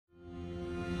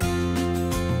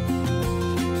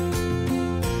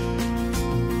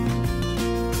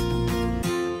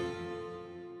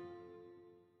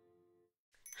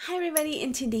everybody,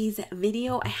 in today's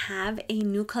video I have a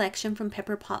new collection from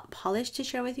Pepper Polish to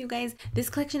share with you guys. This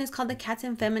collection is called the Cats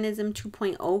and Feminism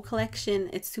 2.0 collection.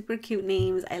 It's super cute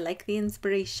names. I like the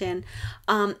inspiration.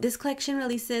 This collection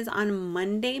releases on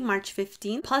Monday, March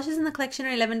 15th. Polishes in the collection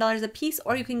are $11 a piece,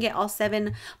 or you can get all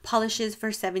 7 polishes for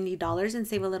 $70 and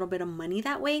save a little bit of money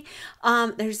that way.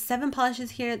 There's 7 polishes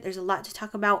here. There's a lot to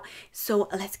talk about, so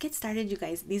let's get started, you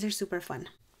guys. These are super fun.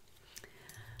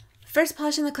 First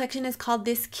polish in the collection is called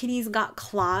This Kitty's Got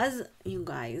Claws. You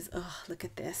guys, oh, look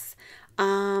at this.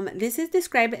 This is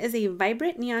described as a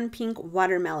vibrant neon pink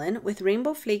watermelon with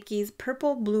rainbow flakies,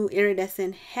 purple blue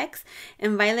iridescent hex,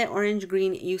 and violet orange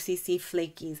green UCC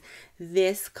flakies.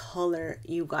 This color,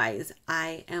 you guys,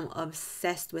 I am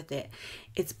obsessed with it.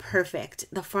 It's perfect.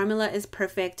 The formula is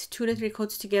perfect. 2 to 3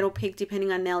 coats to get opaque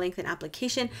depending on nail length and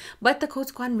application, but the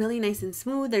coats go on really nice and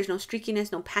smooth. There's no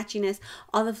streakiness, no patchiness.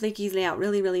 All the flakies lay out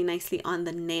really nicely on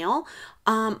the nail.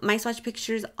 My swatch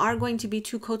pictures are going to be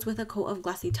 2 coats with a coat of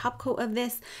glossy top coat of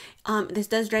this. This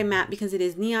does dry matte because it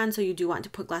is neon, so you do want to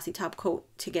put glossy top coat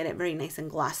to get it very nice and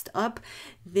glossed up.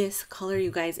 This color, you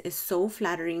guys, is so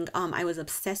flattering. I was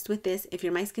obsessed with this. If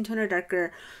you're my skin tone or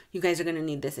darker, you guys are going to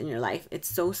need this in your life. It's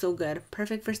so good.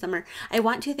 Perfect for summer. I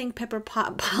want to thank Pepper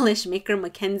Polish maker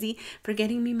Mackenzie for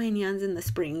getting me my neons in the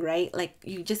spring, right? Like,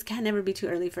 you just can't never be too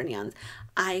early for neons.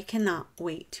 I cannot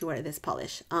wait to wear this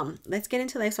polish. Let's get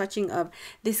into live swatching of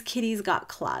This Kitty's Got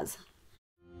Claws.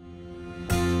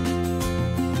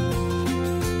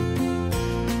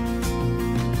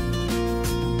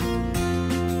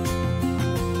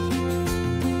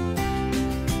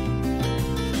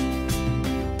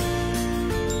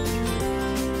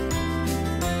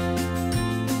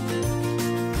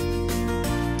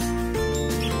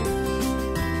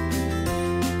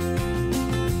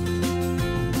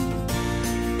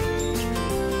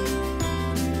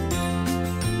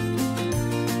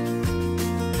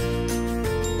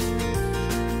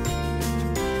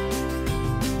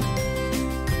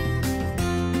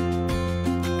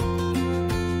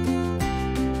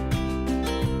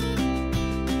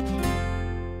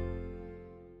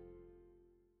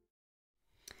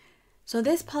 So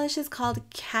this polish is called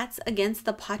Cats Against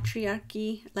the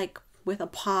Pawtriarchy, like with a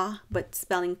paw, but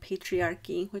spelling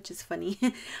patriarchy, which is funny.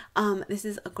 This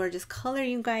is a gorgeous color,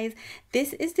 you guys.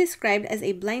 This is described as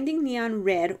a blinding neon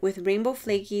red with rainbow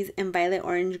flakies and violet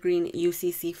orange green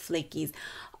UCC flakies.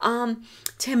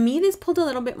 To me, this pulled a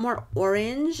little bit more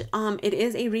orange. It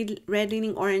is a red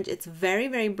leaning orange. It's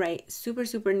very bright,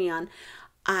 super neon.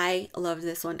 I love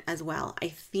this one as well. I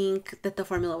think that the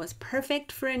formula was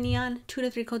perfect for a neon. 2 to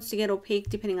 3 coats to get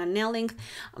opaque depending on nail length.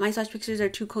 My swatch pictures are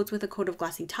 2 coats with a coat of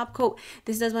glossy top coat.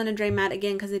 This does want to dry matte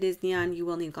again because it is neon. You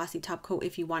will need glossy top coat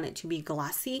if you want it to be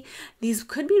glossy. These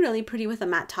could be really pretty with a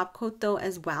matte top coat though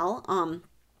as well.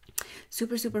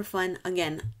 Super fun.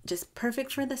 Again, just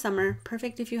perfect for the summer,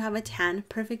 perfect if you have a tan,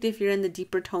 perfect if you're in the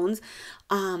deeper tones.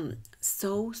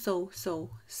 So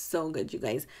good, you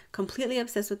guys. Completely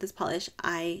obsessed with this polish.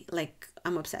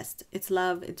 I'm obsessed. It's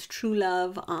love. It's true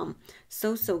love.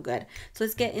 So good. So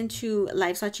let's get into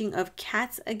live swatching of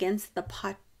Cats Against the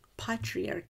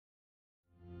Patriarchy.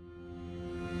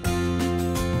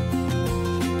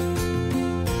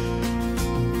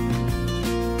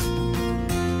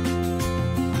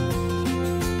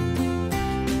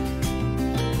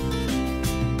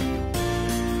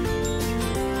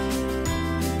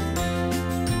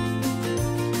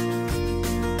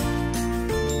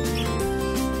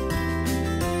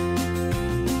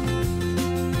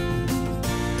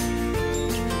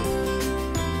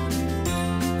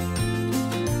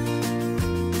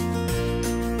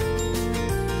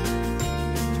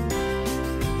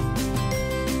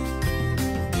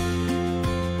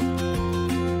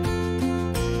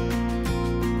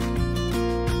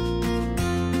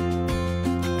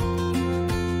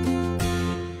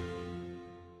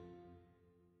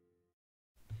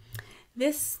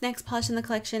 This next polish in the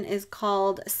collection is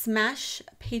called Smash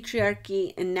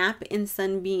Patriarchy Nap in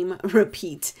Sunbeam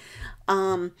Repeat.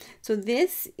 So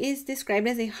this is described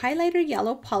as a highlighter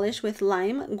yellow polish with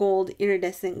lime gold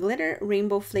iridescent glitter,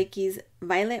 rainbow flakies,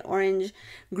 violet orange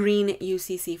green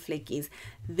UCC flakies.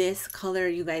 This color,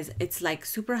 you guys, it's like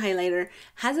super highlighter,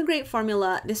 has a great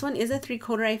formula. This one is a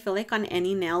 3-coater, I feel like, on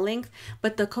any nail length,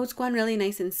 but the coats go on really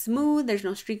nice and smooth. There's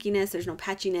no streakiness, there's no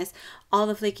patchiness. All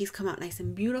the flakies come out nice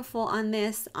and beautiful on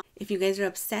this. If you guys are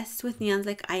obsessed with neons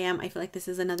like I am, I feel like this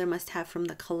is another must-have from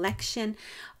the collection.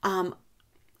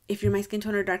 If you're my skin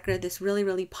tone or darker, this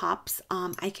really pops.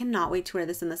 I cannot wait to wear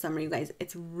this in the summer, you guys.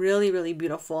 It's really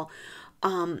beautiful.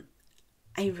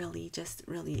 I really just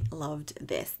really loved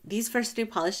this. These first 3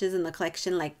 polishes in the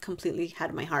collection like completely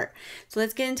had my heart. So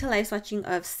let's get into live swatching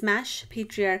of Smash,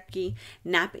 Patriarchy,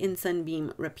 Nap in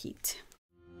Sunbeam, Repeat.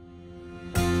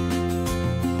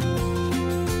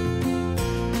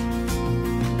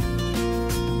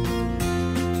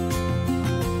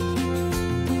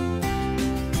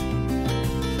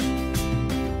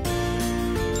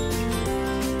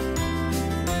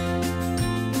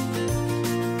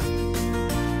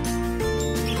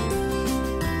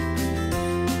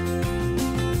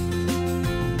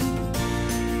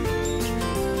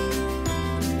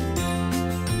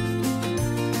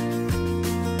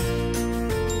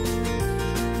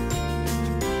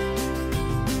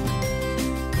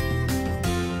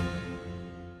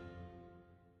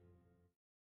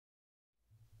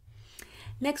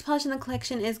 Next polish in the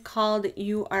collection is called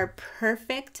You Are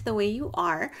Perfect the Way You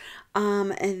Are.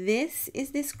 This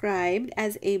is described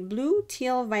as a blue,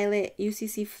 teal, violet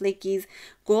UCC flakies,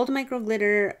 gold micro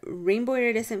glitter, rainbow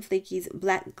iridescent flakies,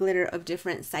 black glitter of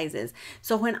different sizes.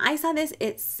 So when I saw this,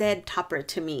 it said topper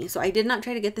to me. So I did not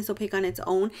try to get this opaque on its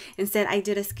own. Instead, I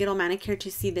did a Skittle manicure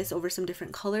to see this over some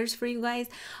different colors for you guys.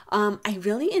 I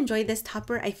really enjoyed this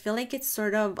topper. I feel like it's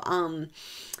sort of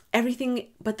everything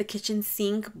but the kitchen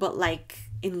sink, but like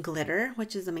in glitter,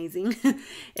 which is amazing.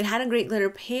 It had a great glitter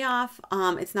payoff.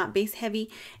 It's not base heavy,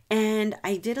 and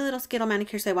I did a little Skittle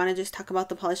manicure, so I want to just talk about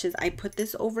the polishes I put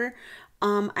this over.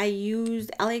 I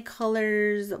used LA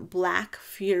Colors Black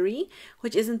Fury,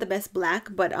 which isn't the best black,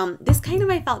 but this kind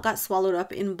of I felt got swallowed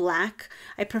up in black.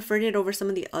 I preferred it over some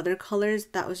of the other colors.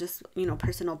 That was just, you know,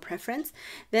 personal preference.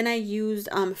 Then I used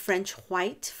French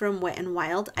White from Wet n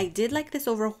Wild. I did like this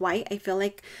over white. I feel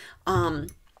like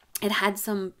it had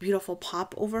some beautiful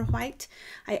pop over white.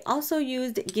 I also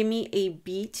used Gimme a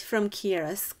Beat from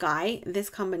Kiara Sky. This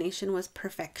combination was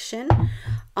perfection.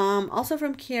 Also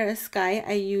from Kiara Sky,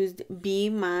 I used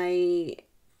Be My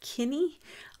Kinney.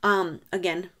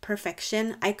 Again,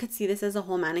 perfection. I could see this as a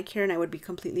whole manicure and I would be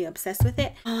completely obsessed with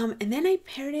it. And then I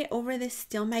paired it over this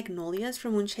Still Magnolias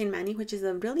from Moonshine Manny, which is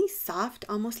a really soft,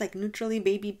 almost like neutrally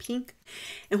baby pink.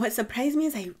 And what surprised me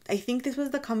is I think this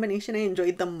was the combination I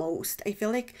enjoyed the most. I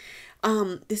feel like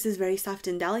this is very soft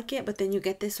and delicate, but then you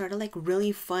get this sort of like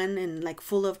really fun and like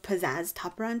full of pizzazz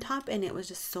topper on top, and it was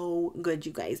just so good,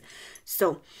 you guys.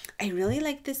 So I really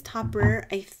like this topper.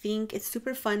 I think it's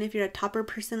super fun if you're a topper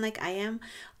person like I am,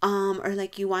 or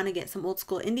like you want to get some old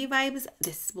school indie vibes.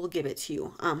 This will give it to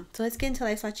you. So let's get into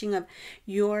live swatching of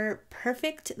You're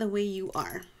Perfect the Way You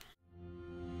Are.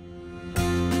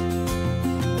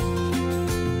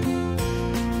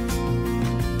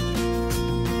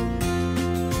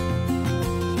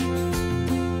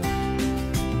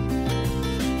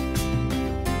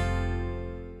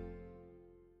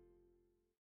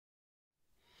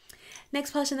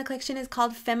 Next polish in the collection is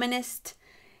called Feminism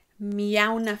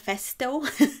Meownifesto.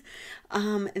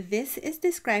 This is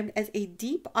described as a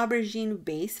deep aubergine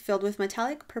base filled with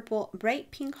metallic purple, bright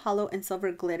pink hollow, and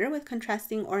silver glitter with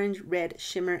contrasting orange-red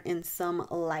shimmer in some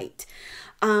light.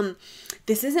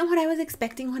 This isn't what I was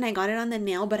expecting when I got it on the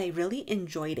nail, but I really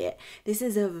enjoyed it. This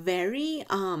is a very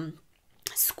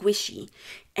squishy,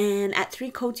 and at 3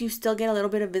 coats you still get a little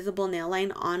bit of visible nail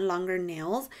line on longer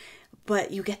nails,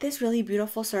 but you get this really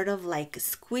beautiful sort of like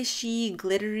squishy,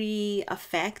 glittery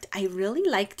effect. I really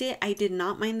liked it. I did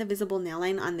not mind the visible nail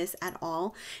line on this at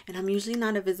all, and I'm usually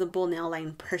not a visible nail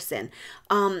line person.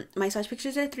 My swatch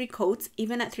pictures are 3 coats.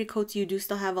 Even at 3 coats, you do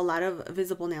still have a lot of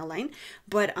visible nail line,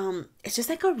 but it's just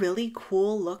like a really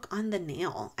cool look on the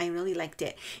nail. I really liked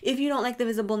it. If you don't like the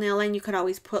visible nail line, you could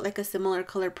always put like a similar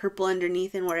color purple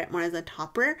underneath and wear it more as a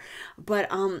topper.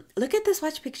 But look at the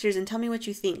swatch pictures and tell me what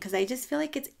you think, because I just feel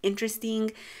like it's interesting.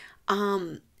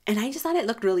 And I just thought it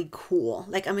looked really cool.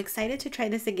 Like, I'm excited to try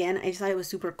this again. I just thought it was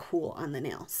super cool on the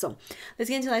nail. So let's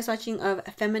get into live swatching of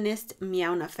Feminism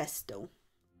Meownifesto.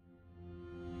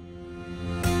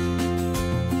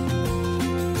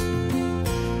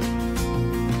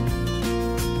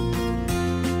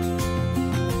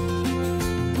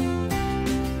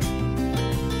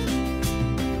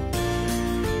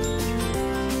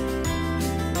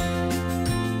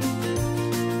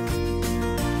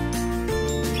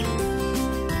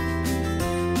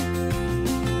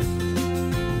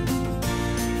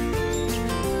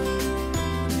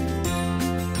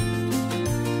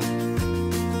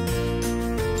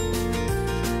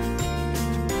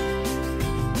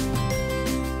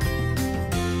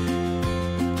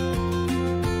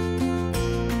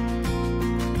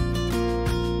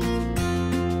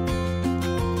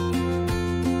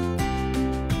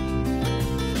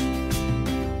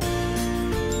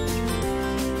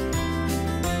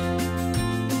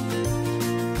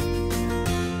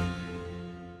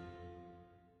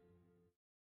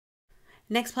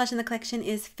 Next polish in the collection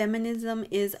is Feminism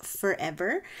Is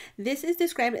Furrever. This is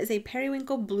described as a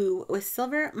periwinkle blue with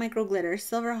silver micro glitter,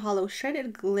 silver hollow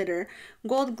shredded glitter,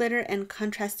 gold glitter, and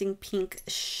contrasting pink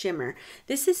shimmer.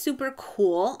 This is super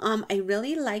cool. I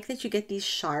really like that you get these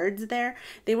shards there.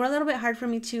 They were a little bit hard for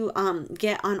me to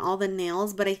get on all the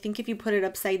nails, but I think if you put it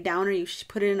upside down or you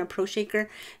put it in a pro shaker,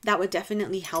 that would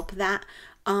definitely help that.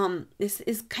 This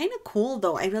is kind of cool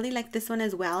though. I really like this one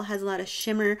as well. Has a lot of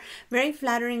shimmer, very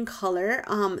flattering color.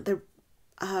 The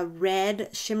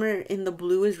red shimmer in the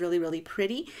blue is really, really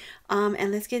pretty.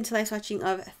 And let's get into live swatching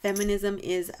of Feminism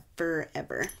Is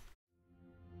Furrever.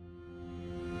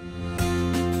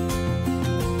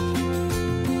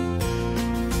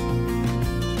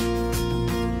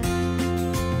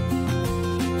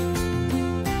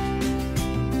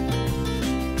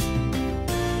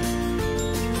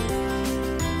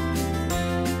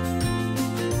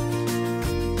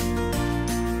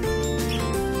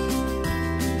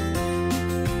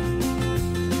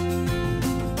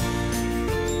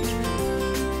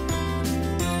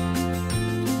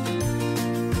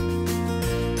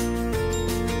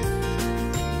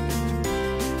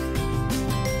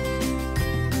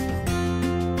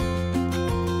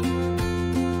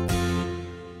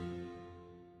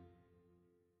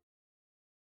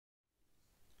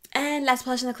 And last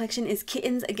polish in the collection is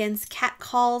Kittens against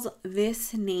Catcalls.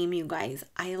 This name, you guys,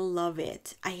 I love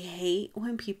it. I hate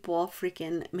when people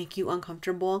freaking make you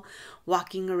uncomfortable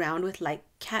walking around with like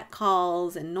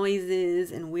catcalls and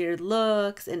noises and weird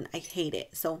looks, and I hate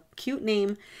it. So cute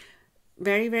name,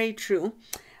 very, very true.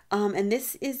 And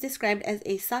this is described as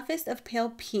a softest of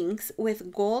pale pinks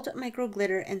with gold micro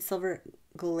glitter and silver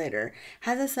glitter.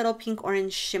 Has a subtle pink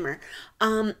orange shimmer.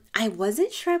 I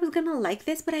wasn't sure I was gonna like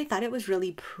this, but I thought it was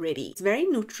really pretty. It's very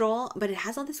neutral, but it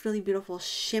has all this really beautiful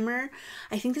shimmer.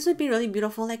 I think this would be really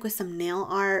beautiful like with some nail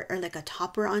art or like a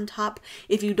topper on top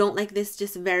if you don't like this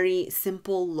just very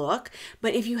simple look.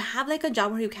 But if you have like a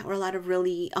job where you can't wear a lot of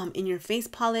really in your face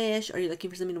polish, or you're looking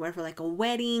for something to wear for like a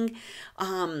wedding,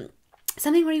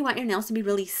 something where you want your nails to be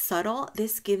really subtle,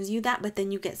 this gives you that, but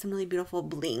then you get some really beautiful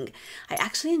bling. I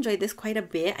actually enjoyed this quite a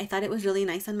bit. I thought it was really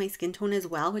nice on my skin tone as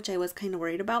well, which I was kind of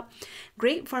worried about.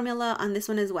 Great formula on this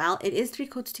one as well. It is 3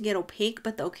 coats to get opaque,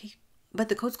 but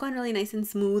the coats go on really nice and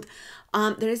smooth.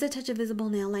 There is a touch of visible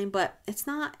nail line, but it's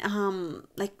not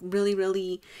like really,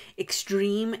 really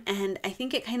extreme. And I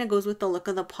think it kind of goes with the look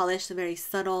of the polish, so very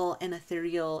subtle and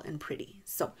ethereal and pretty.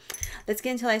 So let's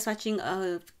get into live swatching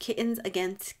of Kittens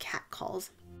against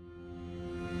Catcalls.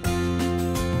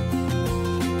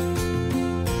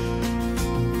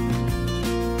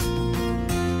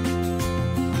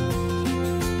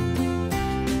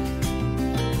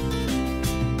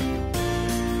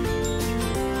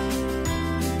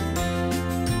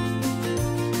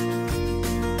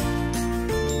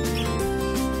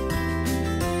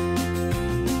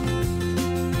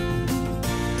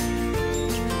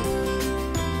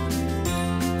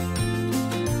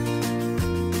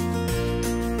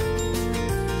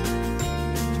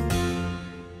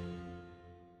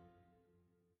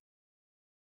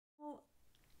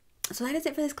 So that is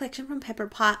it for this collection from Pepper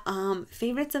Pot.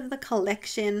 Favorites of the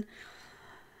collection,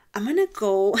 I'm gonna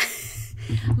go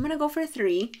I'm gonna go for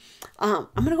 3. I'm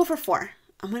gonna go for 4.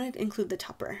 I'm gonna include the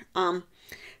topper.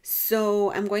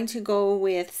 So I'm going to go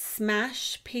with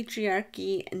Smash,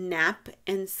 Patriarchy, Nap,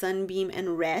 and Sunbeam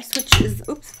and Rest,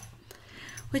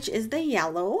 which is the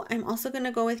yellow. I'm also going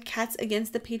to go with Cats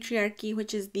Against the Patriarchy,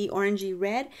 which is the orangey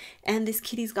red, and this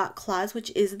Kitty's Got Claws,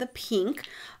 which is the pink.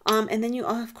 And then you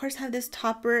of course have this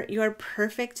topper, You're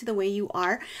Perfect the Way You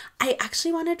Are. I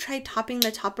actually want to try topping the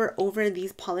topper over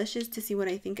these polishes to see what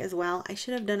I think as well. I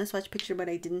should have done a swatch picture, but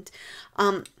I didn't.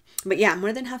 But yeah,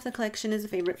 more than half the collection is a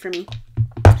favorite for me.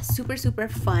 Super, super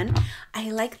fun. I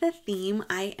like the theme.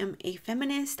 I am a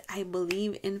feminist. I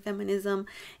believe in feminism,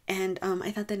 and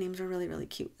I thought the names were really, really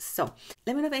cute. So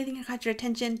let me know if anything caught your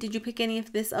attention. Did you pick any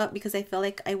of this up? Because I feel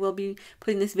like I will be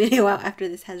putting this video out after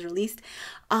this has released.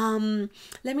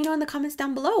 Let me know in the comments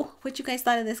down below what you guys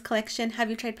thought of this collection.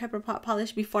 Have you tried Pepper Pot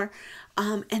polish before?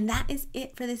 And that is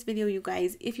it for this video, you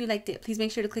guys. If you liked it, please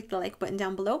make sure to click the like button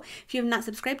down below. If you have not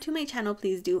subscribed to my channel,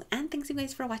 please do. And thanks you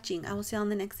guys for watching. I will see you on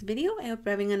the next video. I hope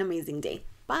you're having an amazing day.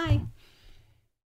 Bye.